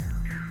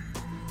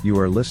You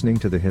are listening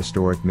to the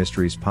Historic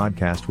Mysteries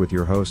podcast with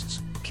your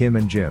hosts, Kim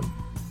and Jim.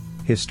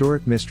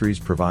 Historic Mysteries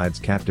provides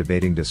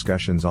captivating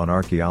discussions on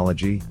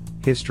archaeology,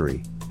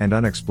 history, and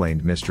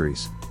unexplained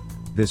mysteries.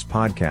 This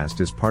podcast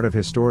is part of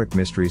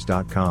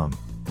HistoricMysteries.com,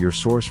 your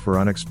source for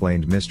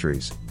unexplained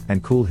mysteries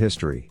and cool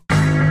history.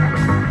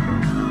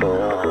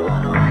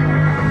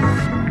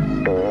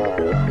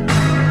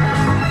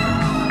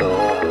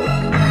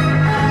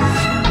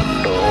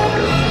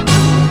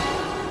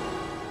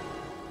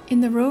 In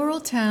the rural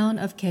town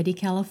of Keddie,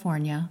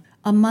 California,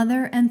 a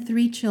mother and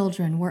 3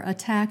 children were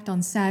attacked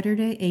on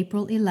Saturday,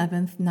 April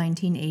 11,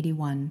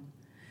 1981.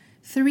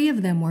 3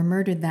 of them were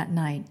murdered that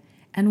night,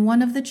 and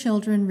one of the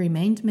children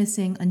remained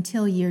missing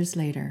until years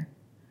later.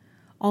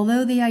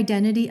 Although the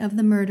identity of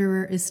the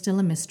murderer is still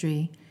a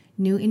mystery,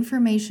 new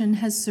information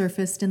has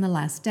surfaced in the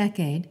last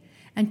decade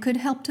and could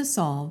help to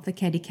solve the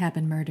Keddie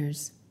Cabin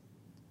murders.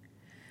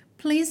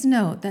 Please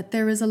note that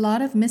there is a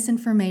lot of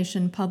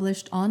misinformation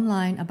published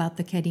online about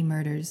the Keddie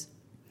murders.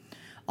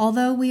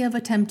 Although we have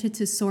attempted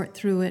to sort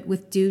through it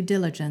with due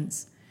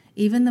diligence,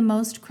 even the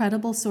most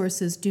credible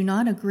sources do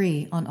not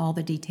agree on all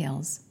the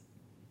details.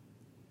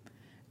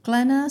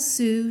 Glenna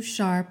Sue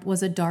Sharp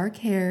was a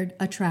dark-haired,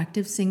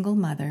 attractive single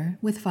mother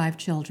with 5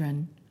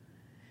 children.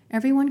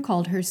 Everyone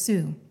called her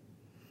Sue.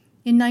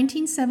 In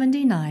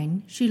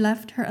 1979, she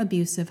left her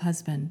abusive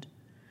husband.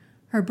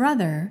 Her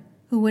brother,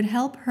 who would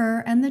help her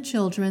and the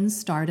children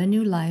start a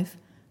new life,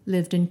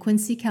 lived in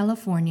Quincy,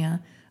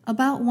 California,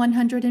 about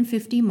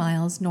 150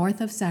 miles north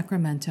of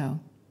Sacramento.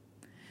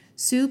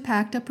 Sue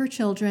packed up her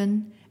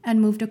children and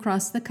moved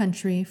across the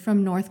country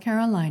from North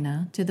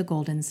Carolina to the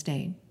Golden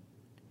State.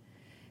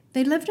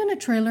 They lived in a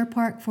trailer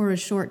park for a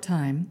short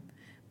time,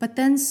 but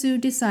then Sue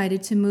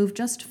decided to move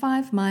just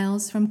 5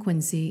 miles from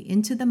Quincy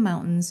into the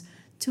mountains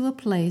to a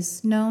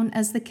place known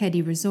as the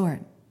Keddie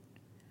Resort.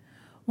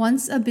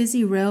 Once a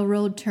busy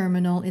railroad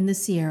terminal in the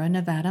Sierra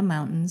Nevada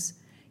mountains,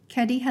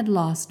 Keddie had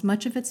lost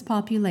much of its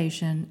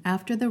population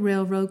after the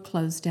railroad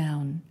closed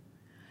down.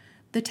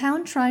 The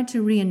town tried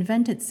to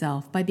reinvent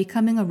itself by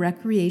becoming a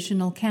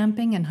recreational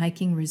camping and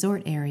hiking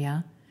resort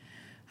area.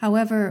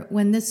 However,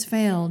 when this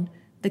failed,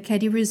 the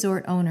Keddie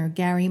Resort owner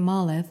Gary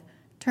Molleth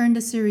turned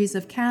a series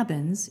of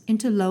cabins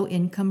into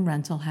low-income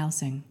rental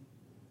housing.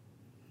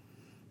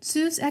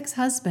 Sue's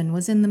ex-husband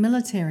was in the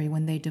military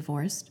when they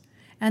divorced,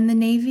 and the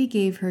Navy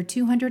gave her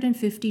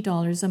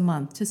 $250 a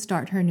month to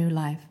start her new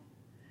life.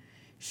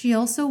 She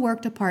also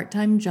worked a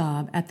part-time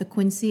job at the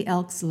Quincy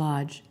Elks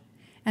Lodge,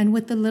 and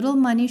with the little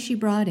money she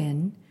brought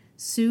in,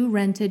 Sue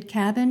rented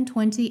Cabin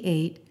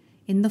 28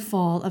 in the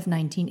fall of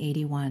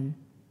 1981.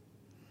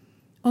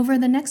 Over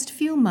the next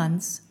few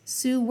months,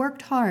 Sue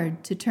worked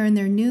hard to turn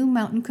their new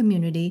mountain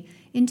community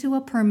into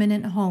a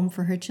permanent home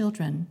for her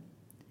children.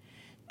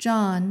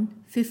 John,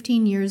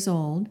 15 years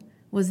old,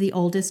 was the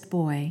oldest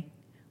boy,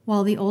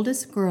 while the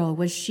oldest girl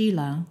was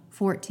Sheila,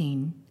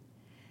 14.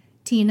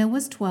 Tina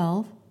was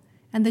 12,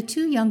 and the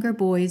 2 younger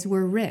boys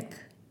were Rick,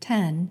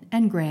 10,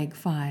 and Greg,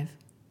 5.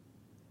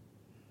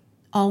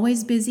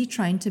 Always busy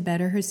trying to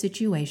better her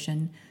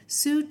situation,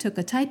 Sue took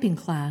a typing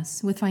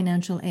class with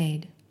financial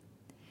aid.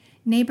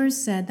 Neighbors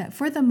said that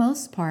for the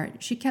most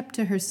part she kept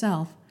to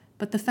herself,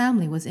 but the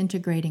family was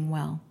integrating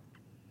well.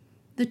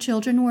 The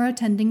children were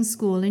attending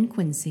school in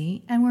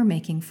Quincy and were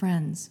making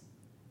friends.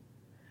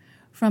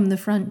 From the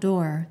front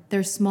door,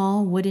 their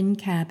small wooden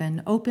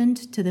cabin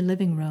opened to the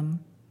living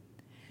room.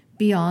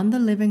 Beyond the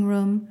living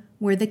room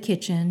were the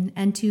kitchen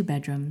and 2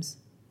 bedrooms.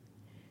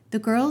 The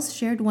girls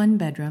shared 1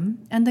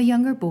 bedroom, and the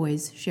younger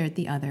boys shared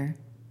the other.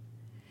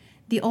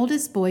 The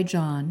oldest boy,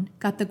 John,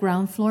 got the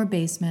ground floor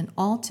basement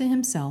all to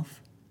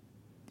himself.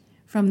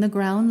 From the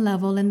ground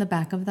level in the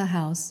back of the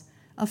house,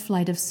 a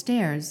flight of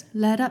stairs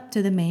led up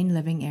to the main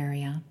living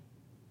area.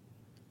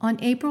 On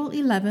April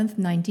 11,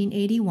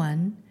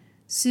 1981,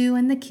 Sue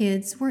and the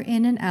kids were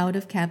in and out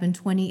of Cabin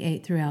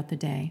 28 throughout the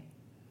day.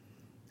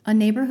 A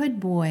neighborhood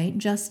boy,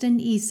 Justin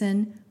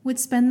Eason, would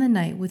spend the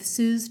night with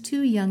Sue's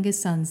 2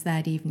 youngest sons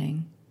that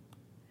evening.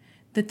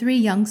 The 3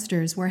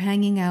 youngsters were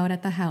hanging out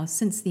at the house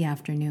since the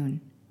afternoon.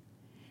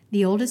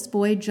 The oldest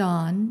boy,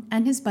 John,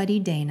 and his buddy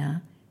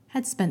Dana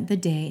had spent the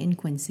day in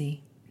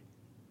Quincy.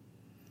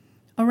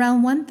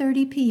 Around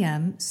 1:30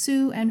 p.m.,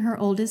 Sue and her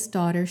oldest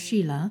daughter,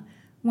 Sheila,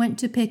 went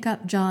to pick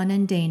up John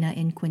and Dana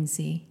in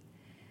Quincy.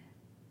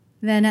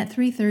 Then at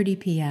 3:30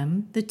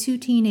 p.m., the 2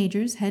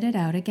 teenagers headed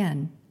out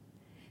again.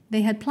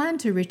 They had planned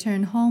to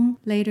return home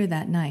later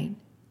that night.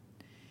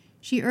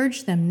 She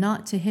urged them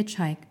not to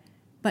hitchhike,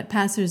 but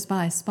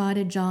passers-by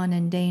spotted John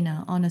and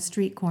Dana on a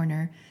street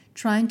corner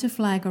trying to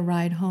flag a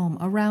ride home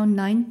around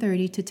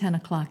 9:30 to 10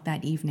 o'clock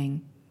that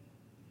evening.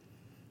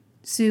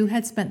 Sue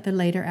had spent the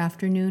later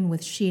afternoon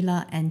with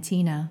Sheila and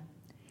Tina.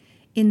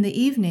 In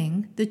the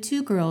evening, the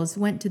 2 girls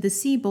went to the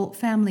Seabolt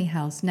family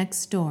house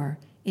next door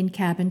in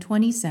Cabin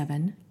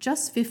 27,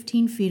 just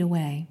 15 feet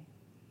away.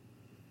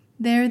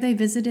 There they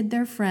visited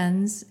their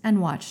friends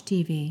and watched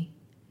TV.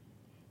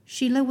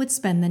 Sheila would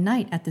spend the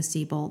night at the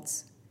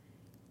Seabolts.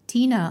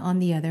 Tina, on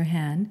the other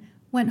hand,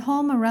 went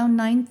home around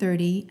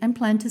 9:30 and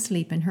planned to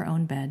sleep in her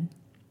own bed.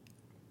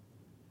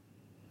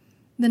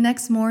 The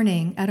next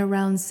morning, at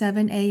around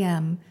 7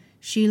 a.m.,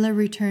 Sheila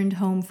returned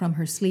home from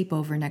her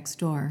sleepover next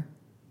door.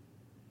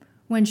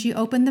 When she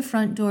opened the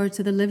front door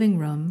to the living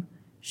room,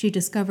 she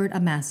discovered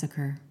a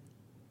massacre.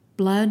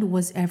 Blood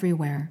was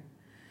everywhere.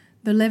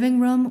 The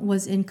living room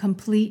was in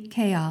complete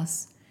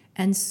chaos,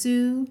 and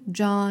Sue,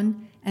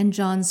 John, and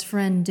John's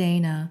friend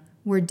Dana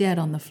were dead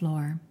on the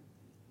floor.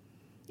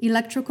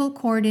 Electrical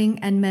cording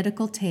and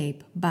medical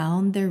tape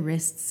bound their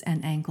wrists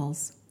and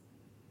ankles.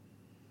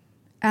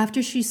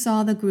 After she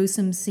saw the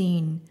gruesome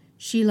scene,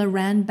 Sheila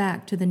ran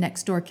back to the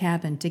next-door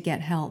cabin to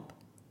get help.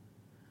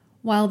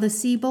 While the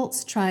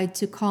Seabolts tried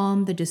to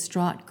calm the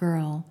distraught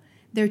girl,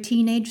 their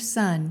teenage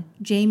son,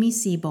 Jamie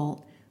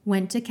Seabolt,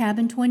 went to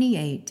cabin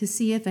 28 to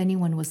see if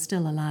anyone was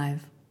still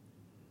alive.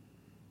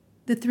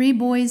 The three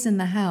boys in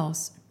the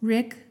house,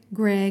 Rick,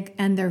 Greg,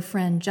 and their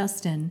friend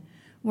Justin,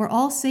 were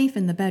all safe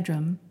in the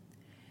bedroom.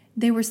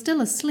 They were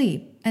still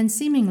asleep and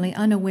seemingly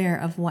unaware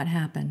of what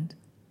happened.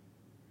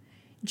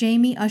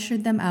 Jamie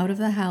ushered them out of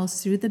the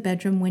house through the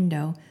bedroom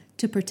window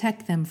to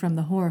protect them from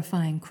the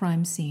horrifying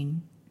crime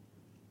scene.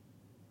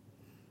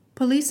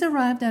 Police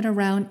arrived at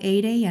around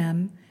 8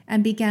 a.m.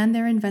 and began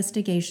their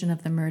investigation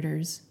of the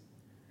murders.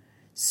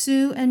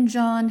 Sue and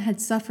John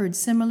had suffered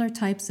similar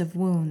types of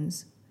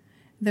wounds.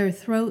 Their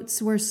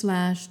throats were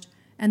slashed,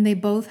 and they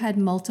both had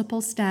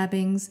multiple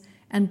stabbings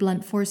and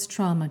blunt force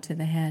trauma to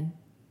the head.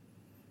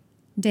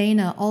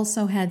 Dana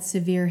also had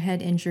severe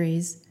head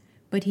injuries,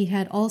 but he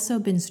had also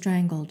been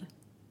strangled.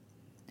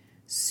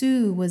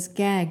 Sue was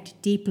gagged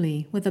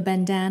deeply with a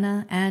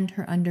bandana and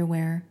her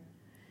underwear.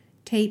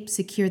 Tape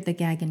secured the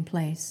gag in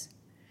place.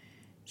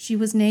 She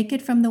was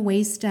naked from the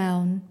waist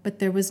down, but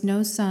there was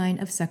no sign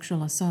of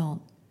sexual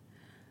assault.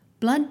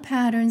 Blood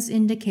patterns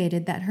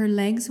indicated that her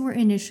legs were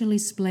initially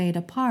splayed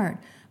apart,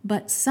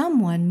 but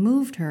someone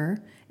moved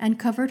her and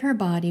covered her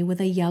body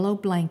with a yellow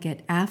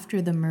blanket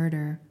after the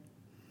murder.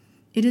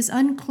 It is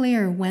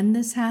unclear when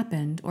this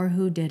happened or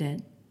who did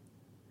it.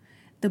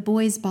 The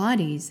boys'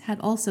 bodies had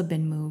also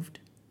been moved.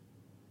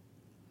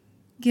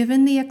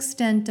 Given the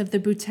extent of the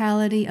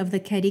brutality of the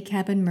Keddie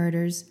Cabin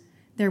murders,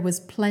 there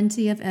was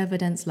plenty of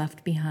evidence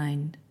left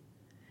behind.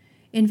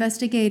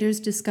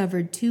 Investigators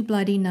discovered 2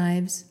 bloody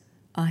knives,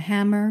 a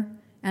hammer,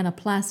 and a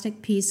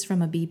plastic piece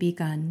from a BB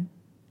gun.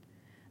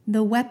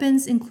 The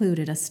weapons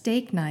included a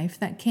steak knife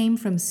that came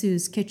from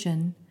Sue's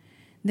kitchen.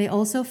 They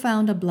also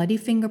found a bloody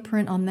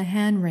fingerprint on the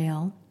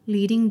handrail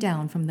leading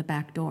down from the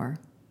back door.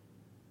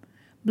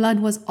 Blood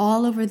was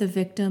all over the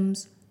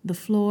victims, the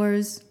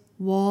floors,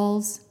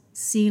 walls,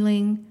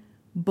 ceiling,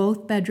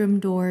 both bedroom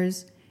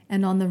doors,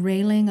 and on the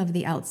railing of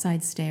the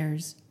outside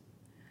stairs.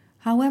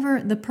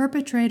 However, the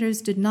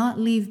perpetrators did not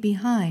leave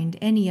behind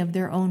any of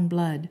their own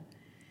blood.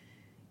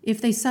 If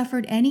they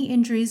suffered any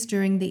injuries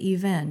during the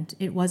event,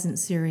 it wasn't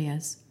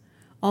serious,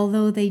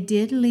 although they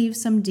did leave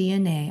some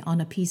DNA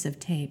on a piece of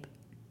tape.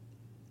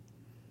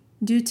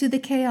 Due to the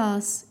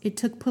chaos, it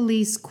took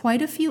police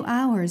quite a few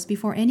hours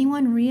before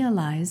anyone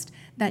realized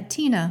that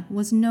Tina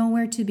was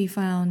nowhere to be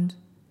found.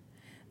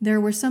 There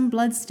were some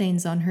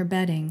bloodstains on her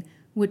bedding,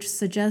 which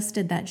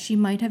suggested that she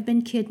might have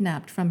been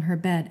kidnapped from her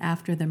bed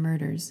after the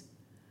murders.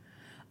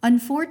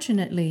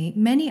 Unfortunately,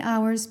 many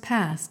hours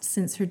passed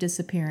since her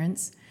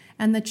disappearance,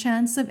 and the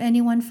chance of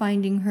anyone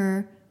finding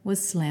her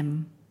was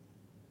slim.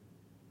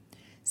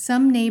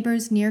 Some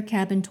neighbors near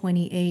Cabin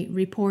 28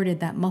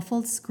 reported that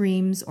muffled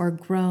screams or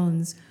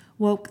groans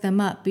woke them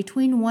up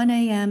between 1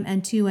 a.m.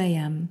 and 2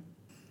 a.m.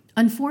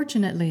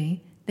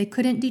 Unfortunately, they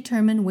couldn't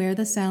determine where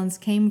the sounds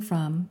came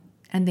from,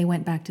 and they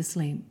went back to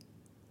sleep.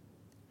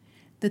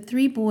 The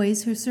 3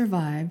 boys who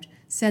survived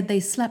said they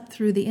slept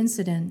through the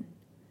incident.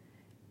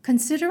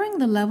 Considering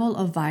the level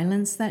of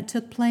violence that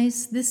took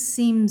place, this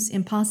seems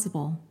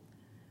impossible.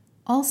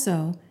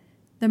 Also,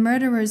 the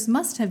murderers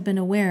must have been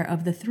aware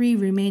of the 3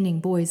 remaining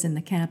boys in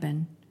the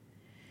cabin.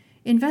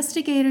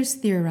 Investigators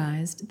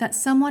theorized that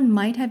someone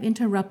might have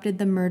interrupted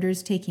the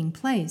murders taking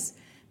place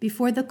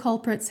before the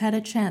culprits had a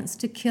chance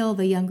to kill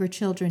the younger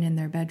children in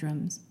their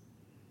bedrooms.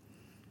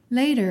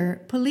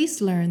 Later,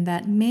 police learned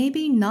that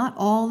maybe not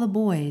all the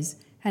boys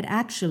had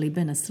actually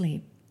been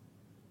asleep.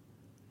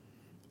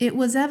 It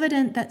was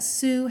evident that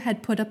Sue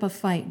had put up a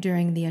fight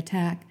during the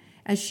attack,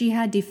 as she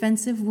had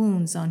defensive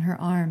wounds on her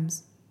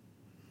arms.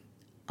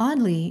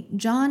 Oddly,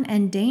 John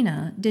and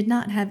Dana did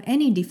not have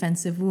any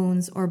defensive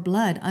wounds or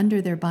blood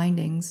under their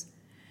bindings.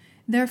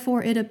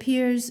 Therefore, it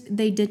appears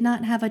they did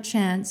not have a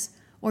chance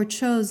or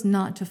chose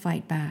not to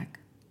fight back.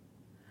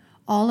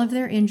 All of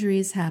their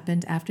injuries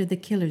happened after the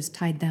killers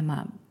tied them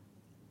up.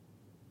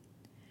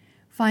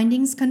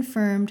 Findings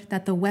confirmed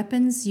that the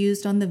weapons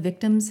used on the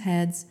victims'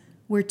 heads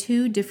were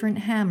 2 different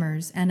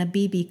hammers and a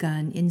BB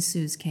gun in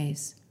Sue's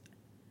case.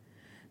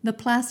 The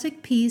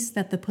plastic piece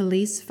that the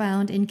police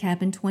found in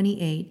Cabin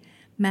 28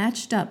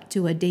 matched up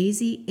to a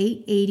Daisy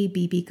 880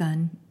 BB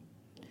gun.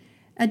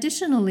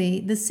 Additionally,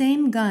 the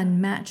same gun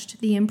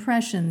matched the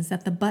impressions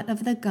that the butt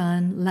of the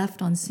gun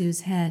left on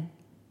Sue's head.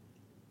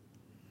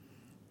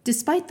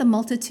 Despite the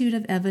multitude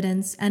of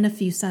evidence and a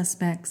few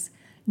suspects,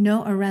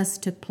 no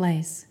arrest took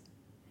place.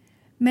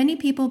 Many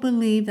people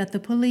believe that the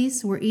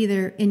police were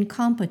either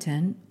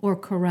incompetent or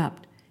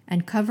corrupt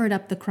and covered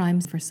up the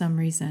crimes for some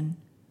reason.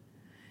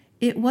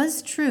 It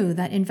was true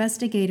that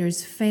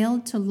investigators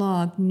failed to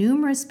log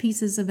numerous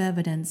pieces of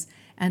evidence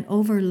and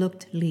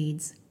overlooked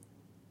leads.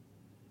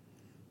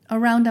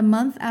 Around a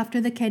month after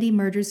the Keddie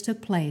murders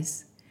took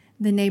place,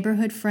 the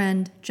neighborhood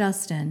friend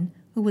Justin,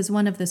 who was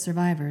one of the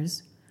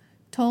survivors,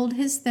 told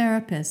his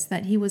therapist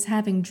that he was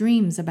having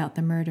dreams about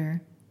the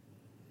murder.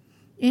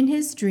 In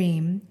his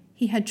dream,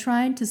 he had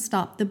tried to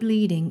stop the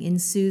bleeding in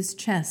Sue's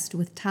chest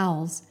with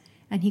towels,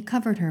 and he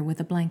covered her with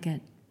a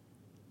blanket.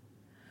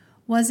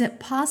 Was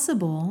it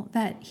possible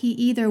that he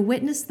either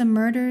witnessed the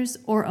murders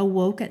or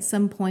awoke at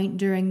some point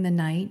during the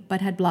night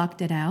but had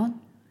blocked it out?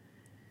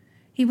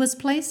 He was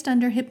placed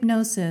under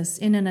hypnosis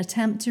in an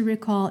attempt to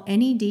recall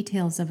any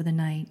details of the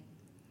night.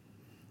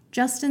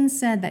 Justin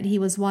said that he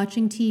was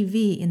watching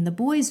TV in the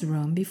boys'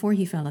 room before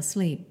he fell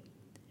asleep.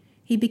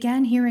 He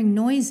began hearing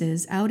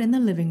noises out in the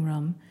living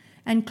room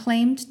and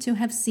claimed to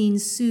have seen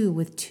Sue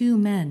with two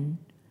men.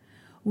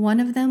 One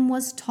of them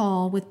was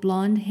tall with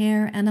blonde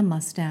hair and a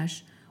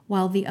mustache,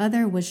 while the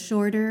other was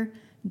shorter,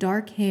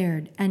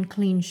 dark-haired, and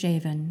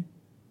clean-shaven.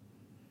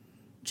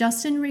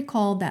 Justin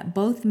recalled that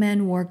both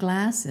men wore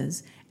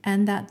glasses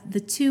and that the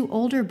two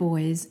older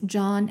boys,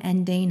 John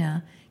and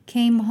Dana,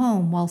 came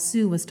home while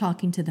Sue was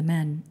talking to the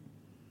men.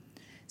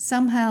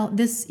 Somehow,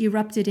 this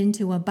erupted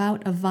into a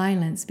bout of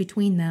violence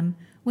between them,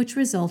 which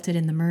resulted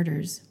in the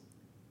murders.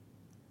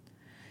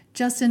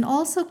 Justin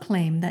also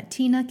claimed that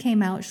Tina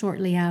came out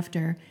shortly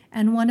after,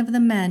 and one of the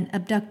men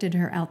abducted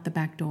her out the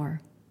back door.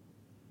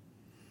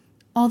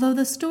 Although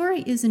the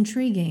story is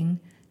intriguing,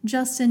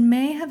 Justin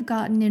may have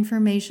gotten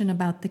information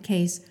about the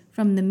case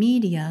from the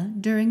media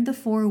during the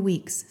 4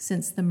 weeks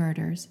since the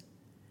murders.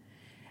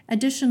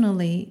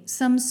 Additionally,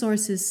 some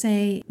sources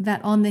say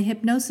that on the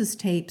hypnosis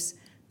tapes,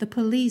 the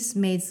police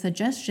made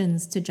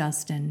suggestions to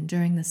Justin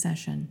during the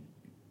session.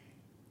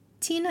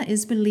 Tina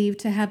is believed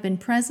to have been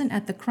present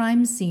at the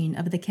crime scene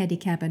of the Keddie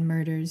Cabin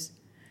murders.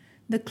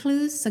 The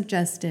clues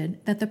suggested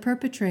that the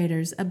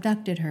perpetrators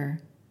abducted her.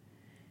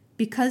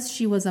 Because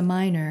she was a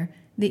minor,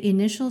 the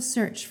initial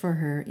search for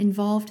her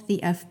involved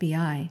the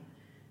FBI,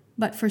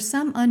 but for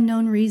some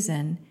unknown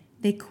reason,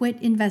 they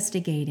quit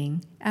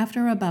investigating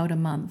after about a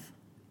month.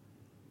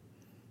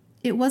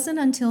 It wasn't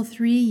until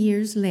 3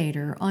 years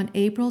later, on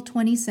April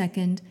 22,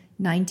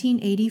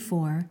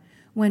 1984,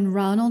 when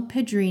Ronald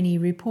Pedrini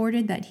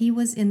reported that he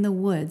was in the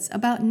woods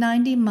about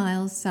 90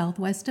 miles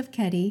southwest of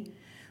Keddie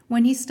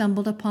when he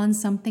stumbled upon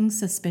something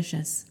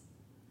suspicious.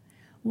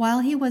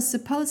 While he was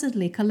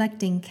supposedly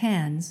collecting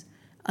cans,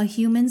 a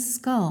human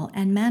skull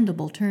and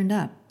mandible turned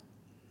up.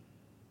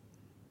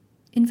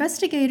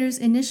 Investigators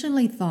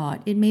initially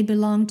thought it may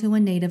belong to a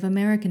Native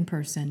American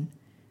person.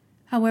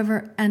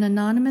 However, an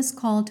anonymous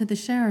call to the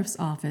sheriff's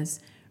office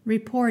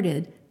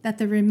reported that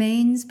the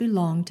remains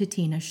belonged to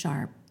Tina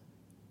Sharp.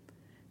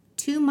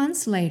 2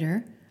 months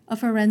later, a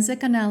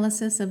forensic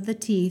analysis of the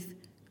teeth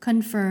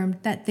confirmed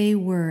that they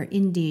were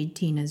indeed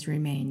Tina's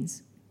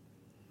remains.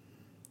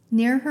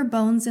 Near her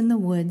bones in the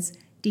woods,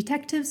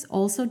 detectives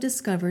also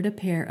discovered a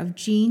pair of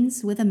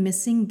jeans with a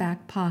missing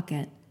back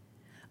pocket,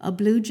 a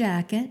blue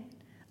jacket,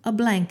 a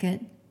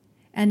blanket,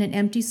 and an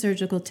empty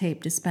surgical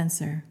tape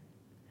dispenser.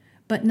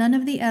 But none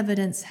of the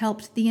evidence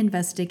helped the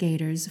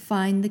investigators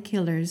find the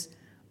killers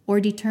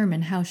or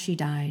determine how she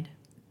died.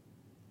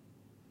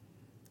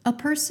 A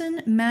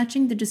person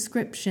matching the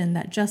description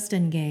that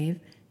Justin gave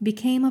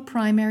became a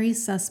primary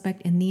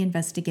suspect in the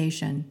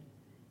investigation.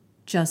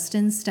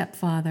 Justin's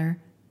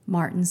stepfather,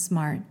 Martin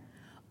Smart,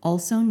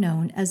 also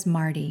known as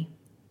Marty.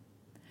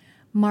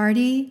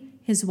 Marty,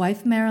 his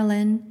wife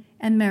Marilyn,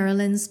 and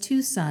Marilyn's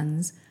 2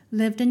 sons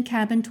lived in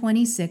cabin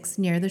 26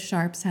 near the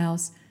Sharps'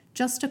 house,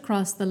 just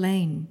across the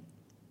lane.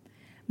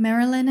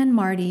 Marilyn and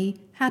Marty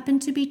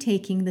happened to be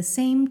taking the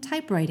same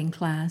typewriting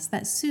class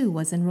that Sue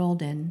was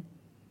enrolled in.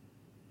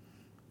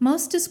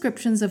 Most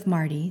descriptions of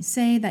Marty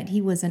say that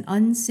he was an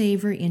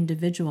unsavory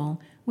individual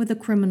with a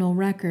criminal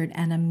record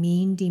and a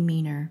mean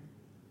demeanor.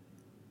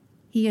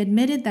 He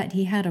admitted that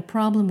he had a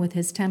problem with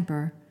his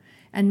temper,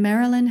 and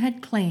Marilyn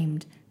had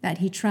claimed that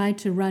he tried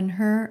to run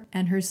her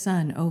and her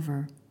son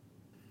over.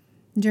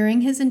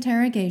 During his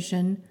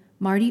interrogation,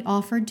 Marty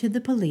offered to the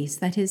police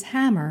that his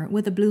hammer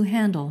with a blue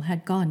handle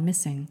had gone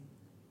missing.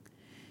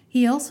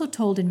 He also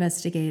told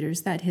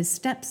investigators that his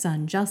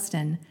stepson,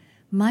 Justin,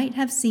 might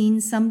have seen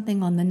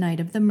something on the night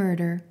of the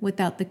murder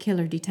without the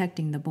killer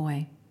detecting the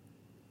boy.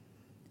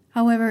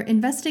 However,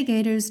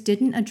 investigators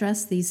didn't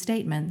address these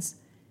statements,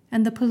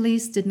 and the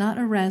police did not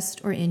arrest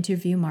or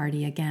interview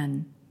Marty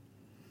again.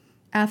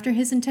 After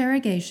his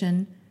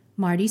interrogation,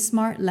 Marty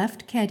Smart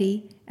left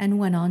Keddie and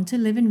went on to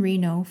live in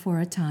Reno for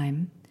a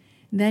time.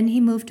 Then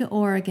he moved to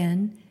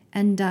Oregon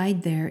and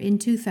died there in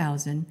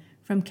 2000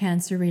 from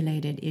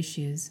cancer-related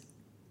issues.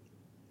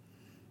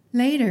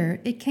 Later,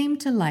 it came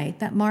to light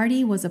that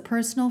Marty was a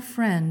personal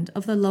friend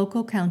of the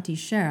local county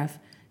sheriff,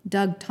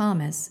 Doug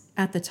Thomas,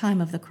 at the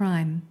time of the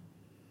crime.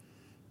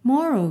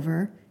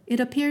 Moreover, it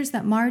appears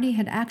that Marty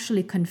had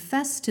actually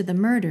confessed to the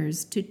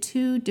murders to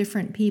two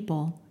different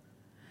people.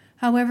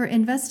 However,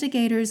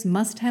 investigators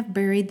must have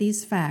buried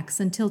these facts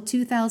until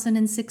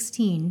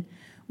 2016,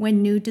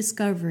 when new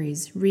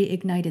discoveries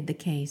reignited the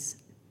case.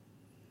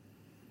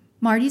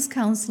 Marty's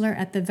counselor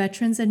at the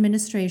Veterans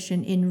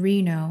Administration in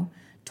Reno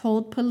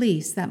told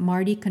police that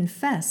Marty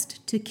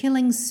confessed to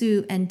killing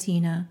Sue and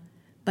Tina,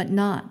 but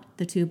not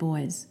the two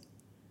boys.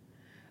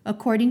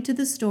 According to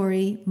the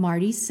story,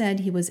 Marty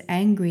said he was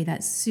angry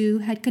that Sue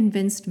had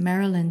convinced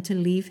Marilyn to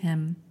leave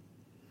him.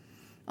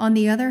 On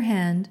the other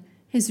hand,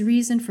 his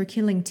reason for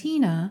killing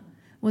Tina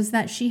was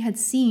that she had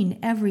seen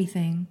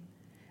everything.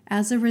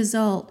 As a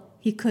result,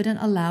 he couldn't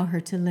allow her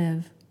to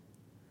live.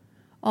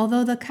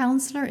 Although the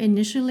counselor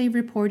initially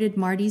reported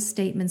Marty's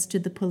statements to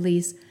the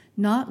police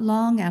not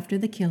long after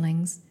the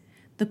killings,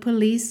 the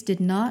police did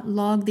not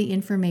log the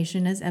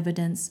information as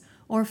evidence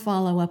or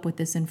follow up with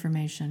this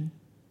information.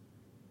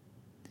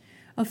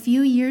 A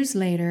few years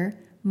later,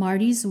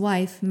 Marty's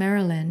wife,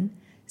 Marilyn,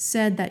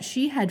 said that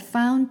she had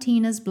found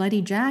Tina's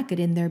bloody jacket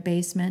in their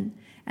basement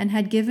and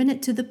had given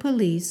it to the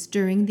police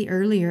during the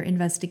earlier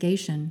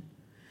investigation.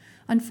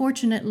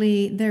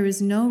 Unfortunately, there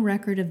is no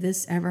record of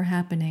this ever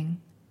happening.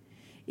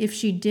 If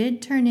she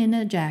did turn in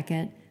a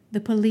jacket,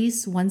 the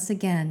police once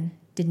again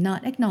did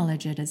not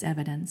acknowledge it as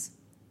evidence.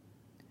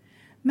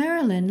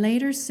 Marilyn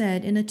later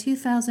said in a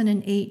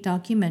 2008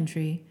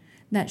 documentary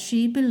that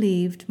she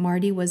believed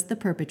Marty was the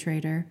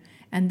perpetrator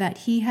and that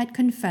he had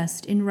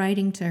confessed in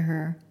writing to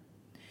her.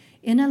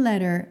 In a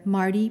letter,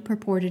 Marty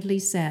purportedly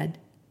said,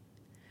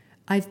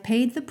 "I've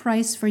paid the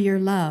price for your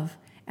love,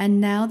 and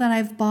now that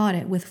I've bought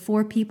it with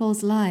 4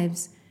 people's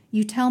lives,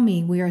 you tell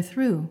me we are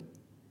through.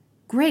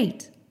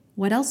 Great!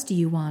 What else do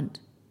you want?"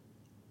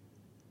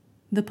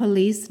 The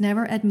police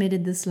never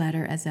admitted this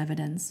letter as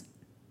evidence.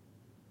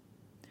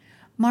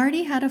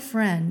 Marty had a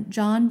friend,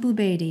 John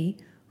Bubady,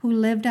 who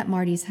lived at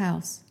Marty's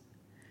house.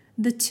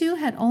 The two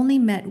had only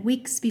met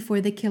weeks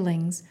before the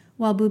killings,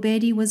 while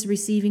Bubady was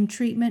receiving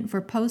treatment for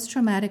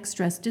post-traumatic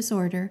stress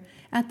disorder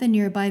at the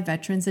nearby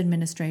Veterans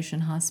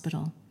Administration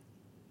Hospital.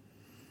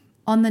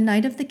 On the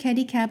night of the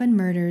Keddie Cabin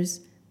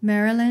murders,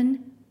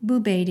 Marilyn,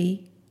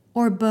 Bubady,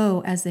 or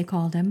Bo as they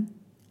called him,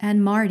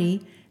 and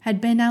Marty had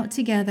been out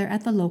together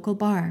at the local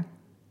bar.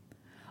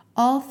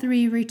 All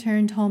 3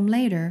 returned home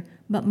later,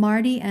 but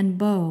Marty and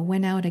Bo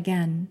went out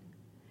again.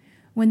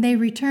 When they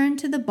returned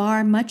to the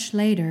bar much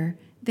later,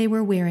 they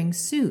were wearing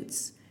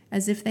suits,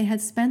 as if they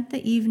had spent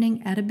the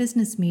evening at a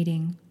business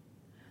meeting.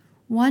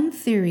 One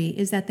theory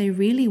is that they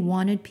really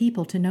wanted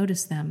people to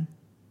notice them.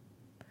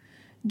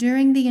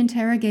 During the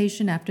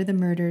interrogation after the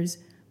murders,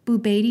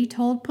 Bubady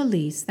told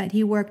police that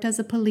he worked as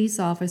a police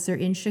officer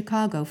in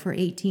Chicago for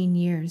 18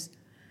 years.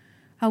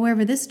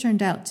 However, this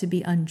turned out to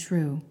be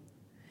untrue.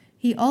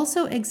 He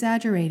also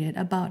exaggerated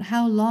about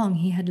how long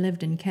he had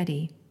lived in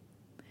Keddie.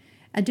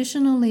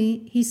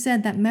 Additionally, he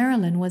said that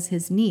Marilyn was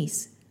his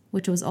niece,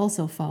 which was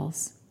also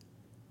false.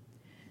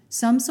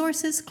 Some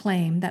sources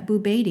claim that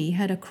Bubady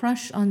had a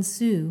crush on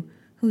Sue,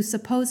 who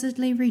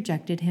supposedly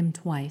rejected him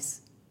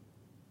twice.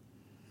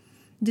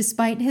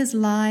 Despite his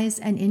lies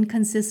and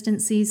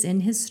inconsistencies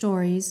in his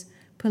stories,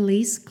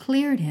 police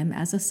cleared him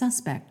as a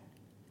suspect.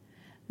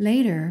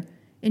 Later,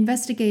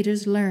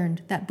 investigators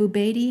learned that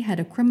Bubady had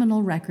a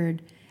criminal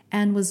record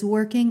and was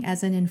working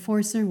as an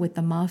enforcer with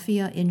the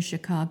mafia in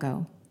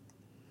Chicago.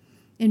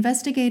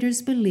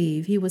 Investigators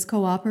believe he was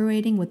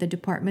cooperating with the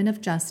Department of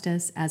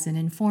Justice as an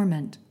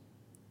informant.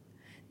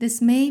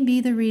 This may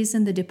be the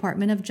reason the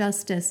Department of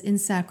Justice in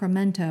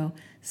Sacramento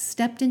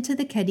stepped into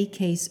the Keddie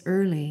case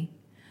early.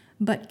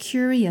 But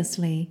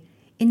curiously,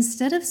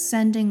 instead of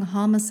sending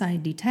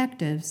homicide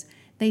detectives,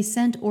 they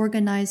sent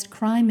organized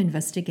crime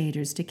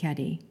investigators to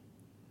Keddie.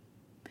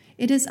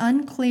 It is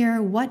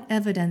unclear what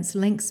evidence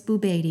links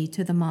Bubady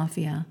to the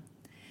mafia.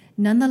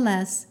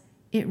 Nonetheless,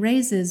 it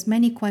raises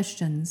many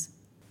questions.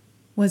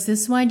 Was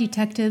this why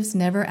detectives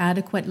never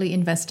adequately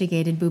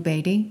investigated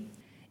Bubady?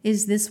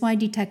 Is this why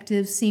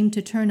detectives seem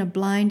to turn a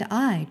blind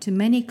eye to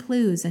many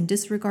clues and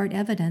disregard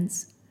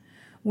evidence?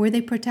 Were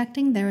they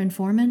protecting their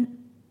informant?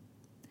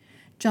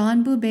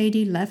 John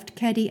Bubady left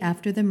Keddie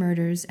after the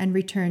murders and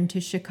returned to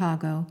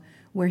Chicago,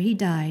 where he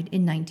died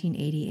in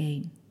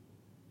 1988.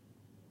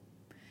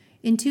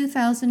 In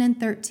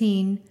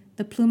 2013,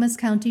 the Plumas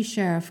County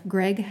Sheriff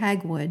Greg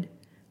Hagwood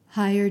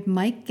hired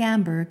Mike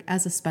Gamberg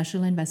as a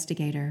special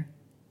investigator.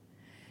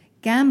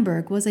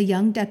 Gamberg was a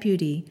young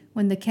deputy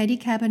when the Keddie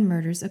Cabin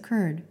murders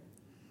occurred.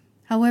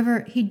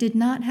 However, he did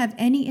not have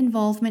any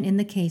involvement in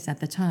the case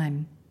at the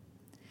time.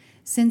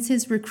 Since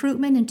his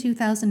recruitment in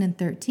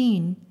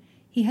 2013,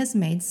 he has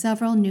made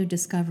several new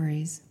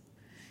discoveries.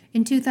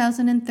 In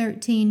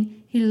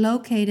 2013, he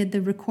located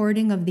the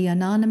recording of the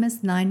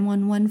anonymous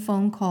 911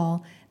 phone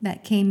call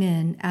that came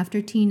in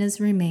after Tina's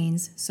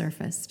remains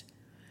surfaced.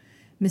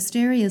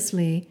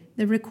 Mysteriously,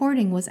 the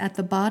recording was at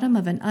the bottom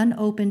of an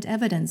unopened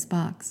evidence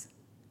box.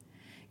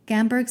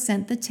 Gamberg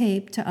sent the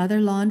tape to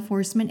other law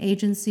enforcement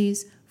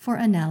agencies for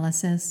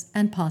analysis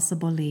and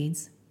possible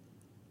leads.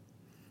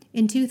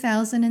 In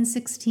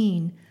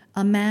 2016,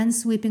 a man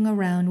sweeping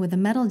around with a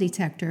metal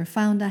detector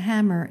found a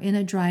hammer in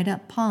a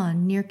dried-up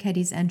pond near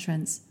Keddy's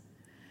entrance.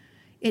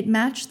 It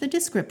matched the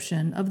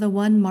description of the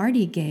one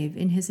Marty gave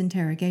in his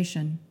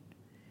interrogation.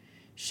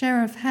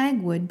 Sheriff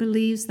Hagwood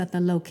believes that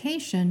the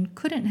location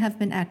couldn't have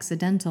been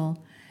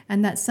accidental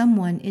and that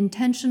someone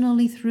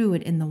intentionally threw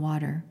it in the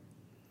water.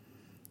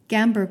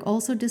 Gamberg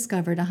also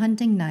discovered a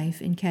hunting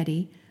knife in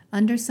Keddy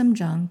under some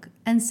junk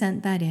and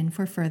sent that in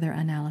for further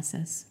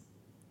analysis.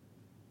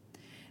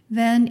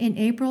 Then, in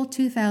April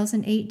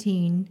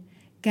 2018,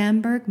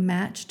 Gamberg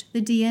matched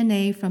the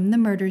DNA from the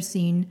murder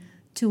scene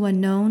to a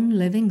known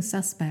living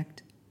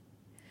suspect.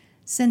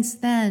 Since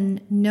then,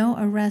 no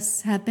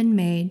arrests have been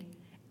made,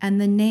 and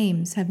the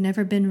names have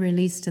never been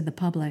released to the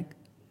public.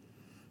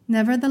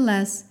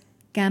 Nevertheless,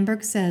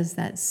 Gamberg says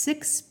that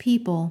 6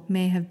 people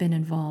may have been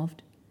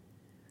involved.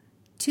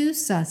 2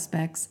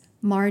 suspects,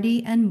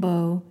 Marty and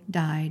Bo,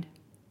 died.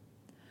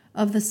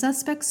 Of the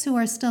suspects who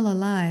are still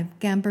alive,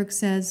 Gamberg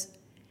says,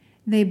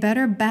 "They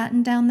better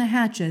batten down the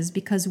hatches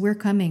because we're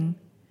coming.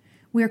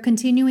 We're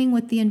continuing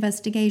with the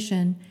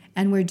investigation,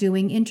 and we're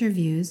doing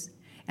interviews,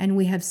 and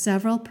we have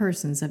several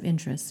persons of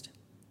interest."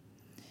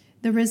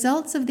 The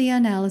results of the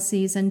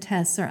analyses and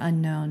tests are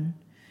unknown.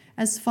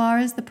 As far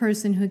as the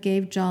person who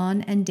gave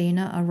John and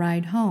Dana a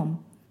ride home,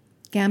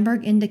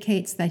 Gamberg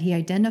indicates that he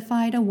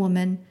identified a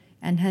woman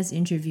and has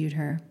interviewed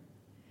her.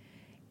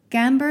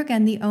 Gamberg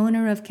and the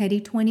owner of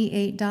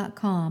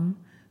Keddy28.com,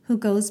 who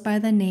goes by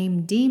the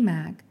name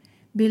DMAC,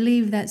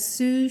 believe that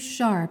Sue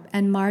Sharp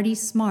and Marty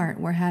Smart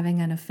were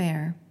having an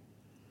affair.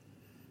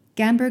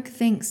 Gamberg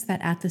thinks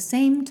that at the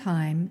same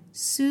time,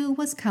 Sue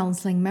was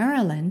counseling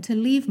Marilyn to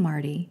leave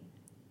Marty.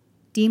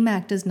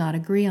 DMAC does not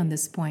agree on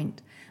this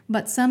point,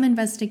 but some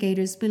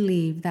investigators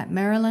believe that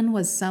Marilyn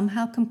was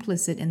somehow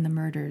complicit in the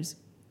murders.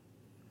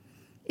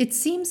 It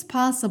seems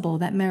possible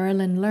that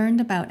Marilyn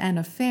learned about an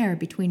affair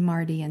between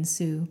Marty and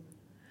Sue.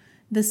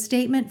 The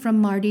statement from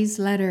Marty's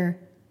letter,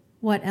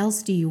 "What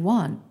else do you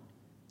want?"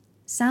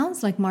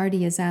 sounds like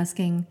Marty is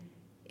asking,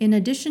 "In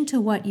addition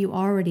to what you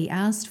already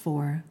asked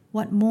for,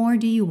 what more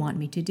do you want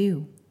me to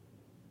do?"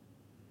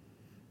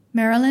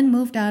 Marilyn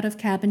moved out of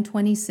cabin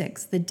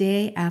 26 the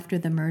day after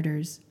the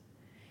murders.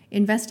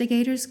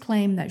 Investigators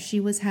claim that she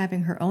was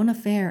having her own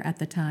affair at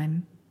the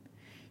time.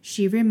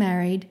 She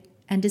remarried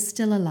and is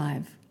still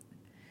alive.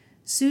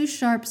 Sue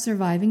Sharp's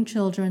surviving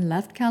children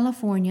left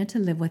California to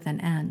live with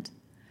an aunt.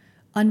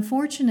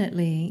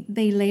 Unfortunately,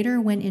 they later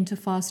went into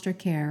foster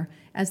care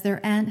as their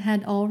aunt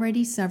had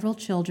already several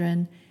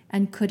children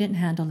and couldn't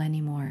handle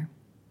any more.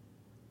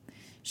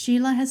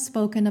 Sheila has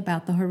spoken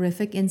about the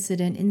horrific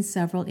incident in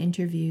several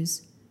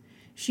interviews.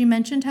 She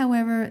mentioned,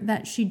 however,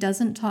 that she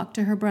doesn't talk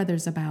to her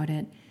brothers about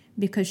it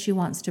because she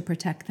wants to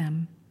protect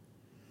them.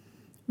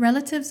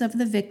 Relatives of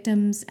the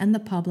victims and the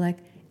public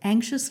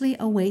anxiously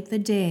await the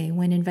day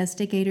when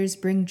investigators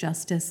bring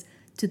justice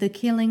to the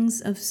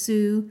killings of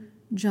Sue,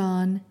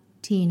 John,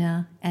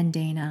 Tina, and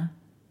Dana.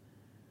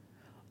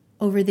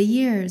 Over the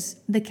years,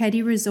 the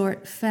Keddy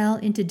Resort fell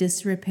into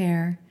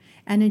disrepair,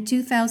 and in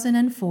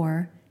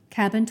 2004,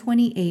 Cabin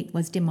 28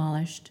 was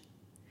demolished.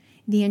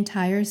 The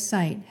entire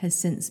site has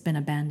since been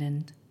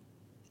abandoned.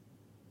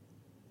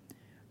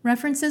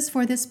 References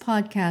for this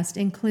podcast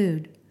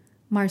include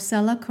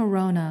Marcella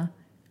Corona,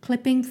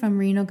 clipping from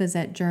Reno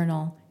Gazette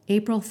Journal,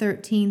 April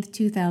 13,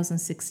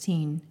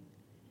 2016.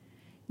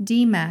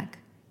 DMAC,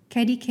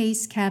 Keddy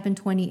Case Cabin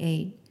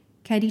 28,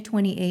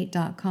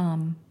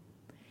 Keddy28.com.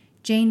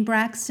 Jane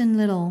Braxton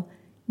Little,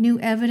 New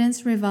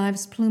Evidence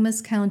Revives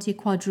Plumas County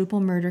Quadruple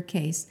Murder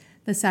Case,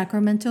 The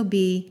Sacramento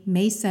Bee,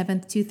 May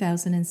 7,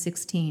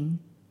 2016.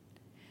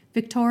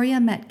 Victoria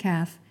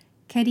Metcalf,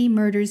 Keddy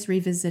Murders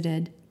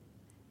Revisited,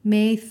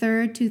 May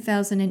 3,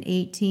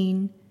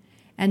 2018,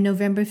 and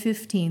November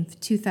 15,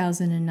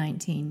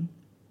 2019.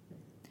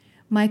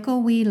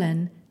 Michael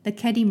Whelan, The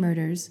Keddy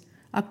Murders,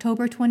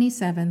 October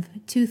 27,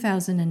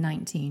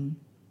 2019.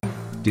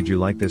 Did you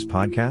like this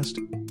podcast?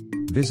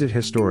 Visit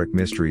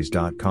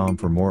historicmysteries.com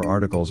for more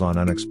articles on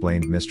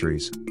unexplained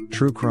mysteries,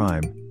 true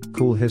crime,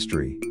 cool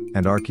history,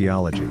 and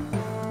archaeology.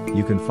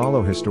 You can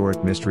follow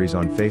Historic Mysteries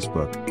on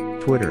Facebook,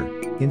 Twitter,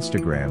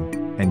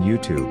 Instagram, and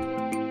YouTube.